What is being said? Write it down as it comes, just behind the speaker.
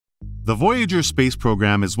The Voyager Space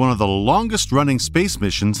program is one of the longest-running space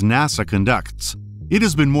missions NASA conducts. It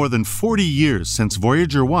has been more than 40 years since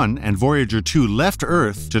Voyager 1 and Voyager 2 left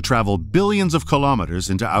Earth to travel billions of kilometers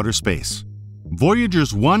into outer space.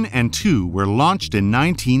 Voyagers 1 and 2 were launched in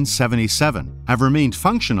 1977, have remained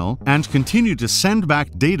functional, and continue to send back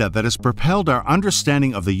data that has propelled our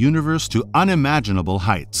understanding of the universe to unimaginable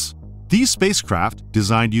heights. These spacecraft,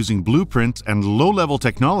 designed using blueprints and low-level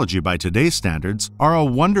technology by today's standards, are a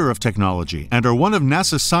wonder of technology and are one of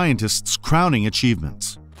NASA scientists' crowning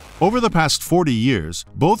achievements. Over the past 40 years,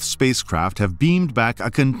 both spacecraft have beamed back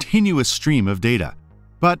a continuous stream of data.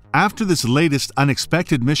 But after this latest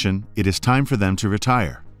unexpected mission, it is time for them to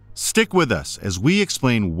retire. Stick with us as we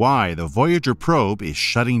explain why the Voyager probe is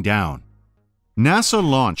shutting down. NASA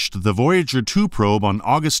launched the Voyager 2 probe on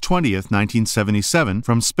August 20, 1977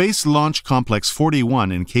 from Space Launch Complex 41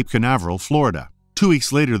 in Cape Canaveral, Florida. 2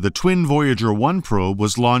 weeks later, the twin Voyager 1 probe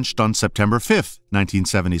was launched on September 5,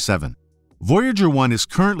 1977. Voyager 1 is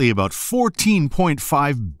currently about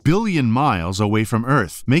 14.5 billion miles away from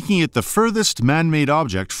Earth, making it the furthest man-made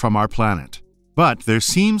object from our planet. But there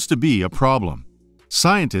seems to be a problem.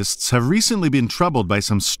 Scientists have recently been troubled by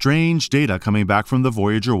some strange data coming back from the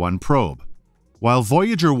Voyager 1 probe. While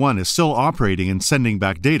Voyager 1 is still operating and sending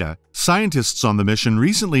back data, scientists on the mission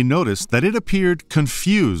recently noticed that it appeared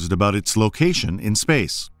confused about its location in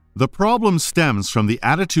space. The problem stems from the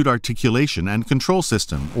Attitude Articulation and Control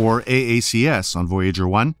System, or AACS, on Voyager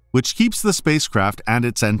 1, which keeps the spacecraft and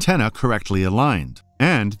its antenna correctly aligned.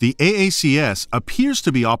 And the AACS appears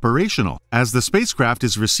to be operational, as the spacecraft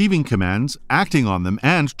is receiving commands, acting on them,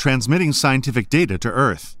 and transmitting scientific data to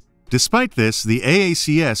Earth. Despite this, the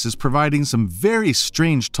AACS is providing some very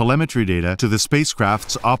strange telemetry data to the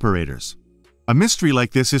spacecraft's operators. A mystery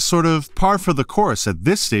like this is sort of par for the course at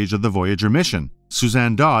this stage of the Voyager mission.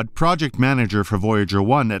 Suzanne Dodd, project manager for Voyager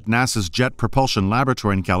 1 at NASA's Jet Propulsion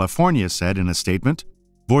Laboratory in California, said in a statement,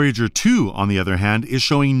 Voyager 2, on the other hand, is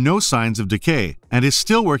showing no signs of decay and is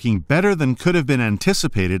still working better than could have been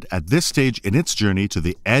anticipated at this stage in its journey to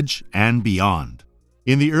the edge and beyond.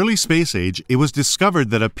 In the early space age, it was discovered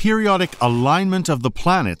that a periodic alignment of the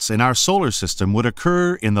planets in our solar system would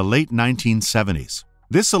occur in the late 1970s.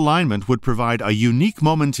 This alignment would provide a unique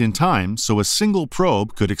moment in time so a single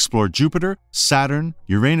probe could explore Jupiter, Saturn,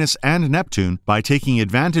 Uranus, and Neptune by taking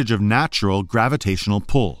advantage of natural gravitational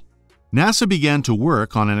pull. NASA began to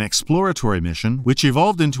work on an exploratory mission which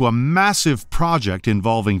evolved into a massive project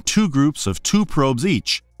involving 2 groups of 2 probes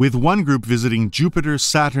each, with one group visiting Jupiter,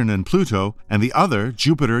 Saturn, and Pluto, and the other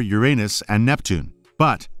Jupiter, Uranus, and Neptune.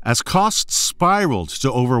 But as costs spiraled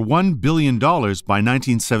to over $1 billion by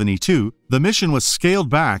 1972, the mission was scaled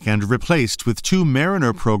back and replaced with 2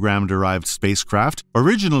 Mariner program-derived spacecraft,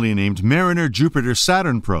 originally named Mariner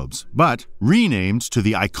Jupiter-Saturn probes, but renamed to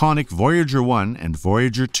the iconic Voyager 1 and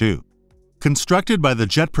Voyager 2. Constructed by the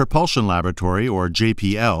Jet Propulsion Laboratory, or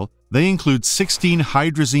JPL, they include 16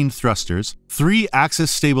 hydrazine thrusters, 3 axis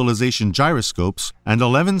stabilization gyroscopes, and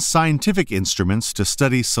 11 scientific instruments to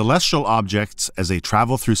study celestial objects as they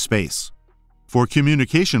travel through space. For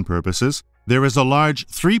communication purposes, there is a large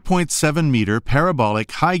 3.7-meter parabolic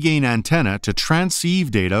high-gain antenna to transceive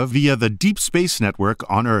data via the Deep Space Network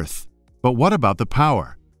on Earth. But what about the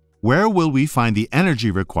power? Where will we find the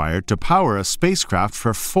energy required to power a spacecraft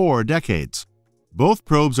for 4 decades? Both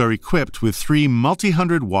probes are equipped with 3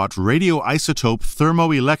 multi-hundred-watt radioisotope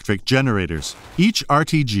thermoelectric generators. Each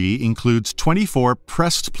RTG includes 24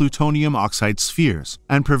 pressed plutonium oxide spheres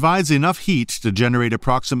and provides enough heat to generate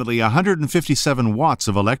approximately 157 watts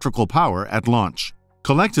of electrical power at launch.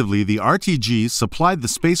 Collectively, the RTGs supplied the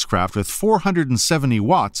spacecraft with 470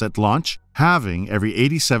 watts at launch, halving every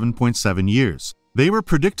 87.7 years. They were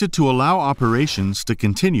predicted to allow operations to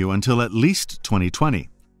continue until at least 2020.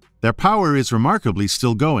 Their power is remarkably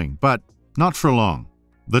still going, but not for long.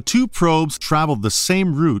 The 2 probes traveled the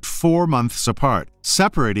same route 4 months apart,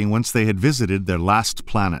 separating once they had visited their last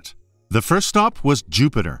planet. The first stop was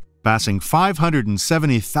Jupiter, passing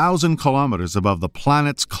 570,000 kilometers above the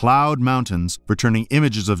planet's cloud mountains, returning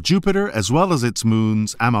images of Jupiter as well as its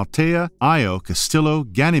moons Amalthea, Io, Castillo,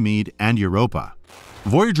 Ganymede, and Europa.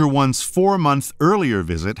 Voyager 1's 4-month earlier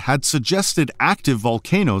visit had suggested active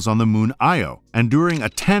volcanoes on the moon Io, and during a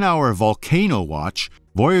 10-hour volcano watch,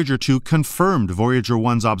 Voyager 2 confirmed Voyager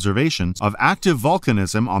 1's observations of active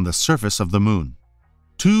volcanism on the surface of the moon.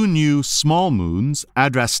 2 new small moons,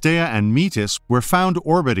 Adrastea and Metis, were found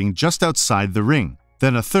orbiting just outside the ring.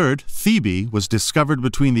 Then a third, Thebe, was discovered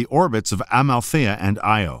between the orbits of Amalthea and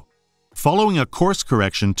Io. Following a course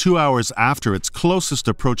correction 2 hours after its closest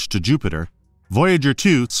approach to Jupiter, Voyager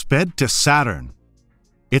 2 sped to Saturn.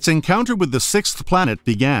 Its encounter with the sixth planet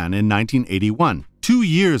began in 1981, 2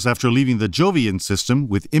 years after leaving the Jovian system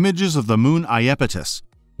with images of the moon Iapetus.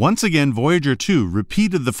 Once again, Voyager 2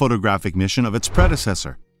 repeated the photographic mission of its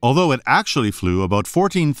predecessor, although it actually flew about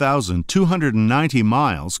 14,290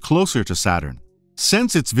 miles closer to Saturn.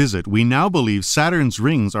 Since its visit, we now believe Saturn's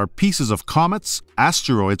rings are pieces of comets,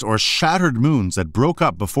 asteroids, or shattered moons that broke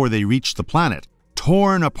up before they reached the planet,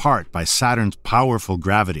 torn apart by Saturn's powerful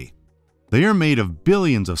gravity. They are made of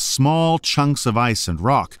billions of small chunks of ice and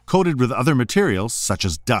rock coated with other materials such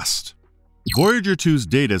as dust. Voyager 2's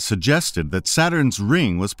data suggested that Saturn's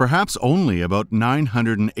ring was perhaps only about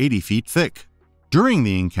 980 feet thick. During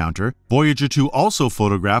the encounter, Voyager 2 also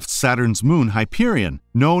photographed Saturn's moon Hyperion,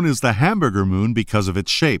 known as the hamburger moon because of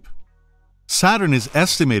its shape. Saturn is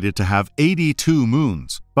estimated to have 82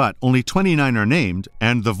 moons, but only 29 are named,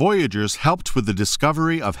 and the Voyagers helped with the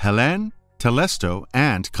discovery of Helene, Telesto,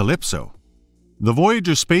 and Calypso. The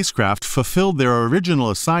Voyager spacecraft fulfilled their original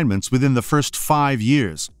assignments within the first 5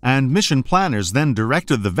 years, and mission planners then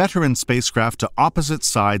directed the veteran spacecraft to opposite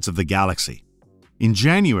sides of the galaxy. In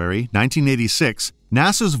January 1986,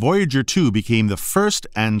 NASA's Voyager 2 became the first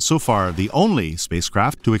and so far the only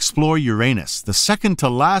spacecraft to explore Uranus, the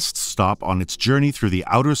second-to-last stop on its journey through the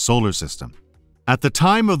outer solar system. At the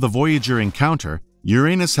time of the Voyager encounter,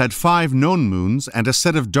 Uranus had 5 known moons and a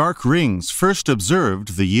set of dark rings first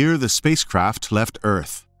observed the year the spacecraft left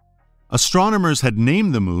Earth. Astronomers had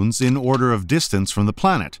named the moons in order of distance from the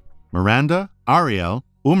planet: Miranda, Ariel,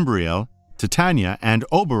 Umbriel, Titania, and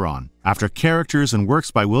Oberon, after characters and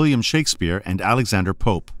works by William Shakespeare and Alexander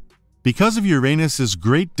Pope. Because of Uranus's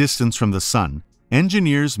great distance from the Sun,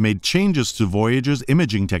 engineers made changes to Voyager's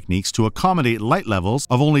imaging techniques to accommodate light levels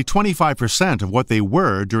of only 25% of what they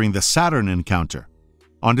were during the Saturn encounter.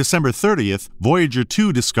 On December 30th, Voyager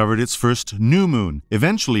 2 discovered its first new moon,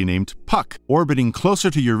 eventually named Puck, orbiting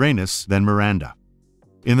closer to Uranus than Miranda.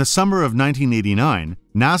 In the summer of 1989,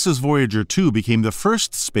 NASA's Voyager 2 became the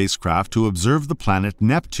first spacecraft to observe the planet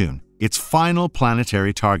Neptune, its final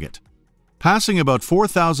planetary target. Passing about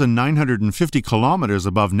 4,950 kilometers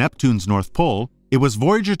above Neptune's North Pole, it was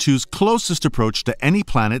Voyager 2's closest approach to any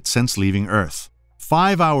planet since leaving Earth.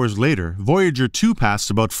 5 hours later, Voyager 2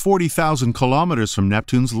 passed about 40,000 kilometers from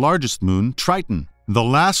Neptune's largest moon, Triton, the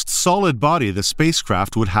last solid body the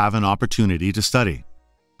spacecraft would have an opportunity to study.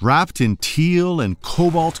 Wrapped in teal and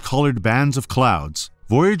cobalt-colored bands of clouds,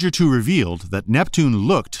 Voyager 2 revealed that Neptune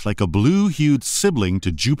looked like a blue-hued sibling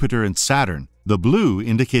to Jupiter and Saturn, the blue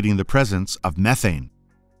indicating the presence of methane.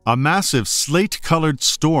 A massive slate-colored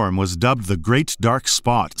storm was dubbed the Great Dark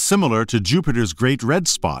Spot, similar to Jupiter's Great Red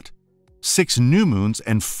Spot. 6 new moons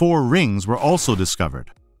and 4 rings were also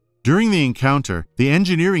discovered. During the encounter, the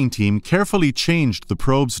engineering team carefully changed the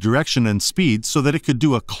probe's direction and speed so that it could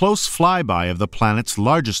do a close flyby of the planet's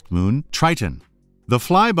largest moon, Triton. The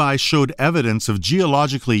flyby showed evidence of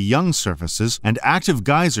geologically young surfaces and active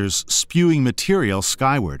geysers spewing material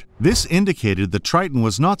skyward. This indicated that Triton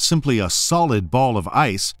was not simply a solid ball of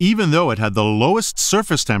ice, even though it had the lowest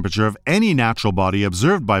surface temperature of any natural body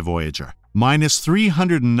observed by Voyager, minus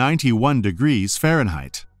 391 degrees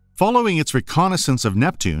Fahrenheit. Following its reconnaissance of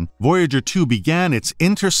Neptune, Voyager 2 began its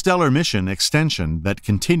interstellar mission extension that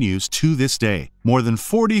continues to this day, more than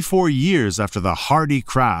 44 years after the hardy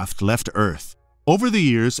craft left Earth. Over the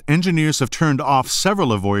years, engineers have turned off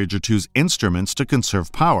several of Voyager 2's instruments to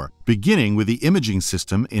conserve power, beginning with the imaging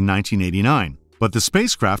system in 1989. But the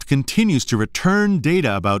spacecraft continues to return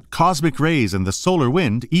data about cosmic rays and the solar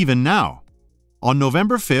wind even now. On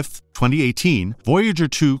November 5, 2018, Voyager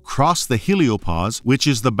 2 crossed the heliopause, which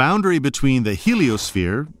is the boundary between the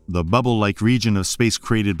heliosphere, the bubble-like region of space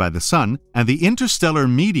created by the Sun, and the interstellar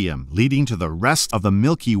medium leading to the rest of the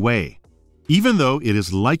Milky Way. Even though it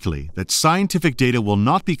is likely that scientific data will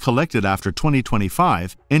not be collected after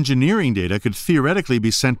 2025, engineering data could theoretically be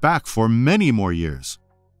sent back for many more years.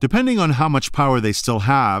 Depending on how much power they still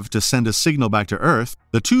have to send a signal back to Earth,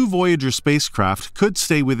 the 2 Voyager spacecraft could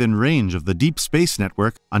stay within range of the Deep Space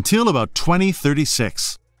Network until about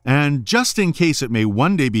 2036. And just in case it may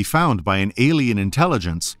one day be found by an alien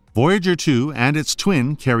intelligence, Voyager 2 and its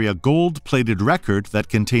twin carry a gold-plated record that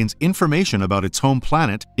contains information about its home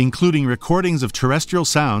planet, including recordings of terrestrial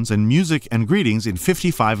sounds and music and greetings in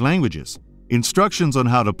 55 languages. Instructions on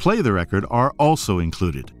how to play the record are also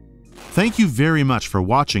included. Thank you very much for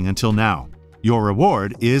watching until now. Your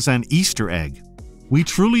reward is an Easter egg. We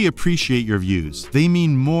truly appreciate your views. They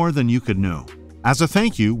mean more than you could know. As a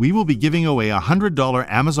thank you, we will be giving away a $100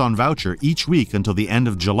 Amazon voucher each week until the end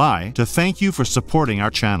of July to thank you for supporting our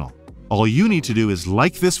channel. All you need to do is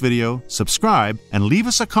like this video, subscribe, and leave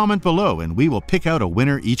us a comment below, and we will pick out a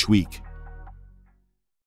winner each week.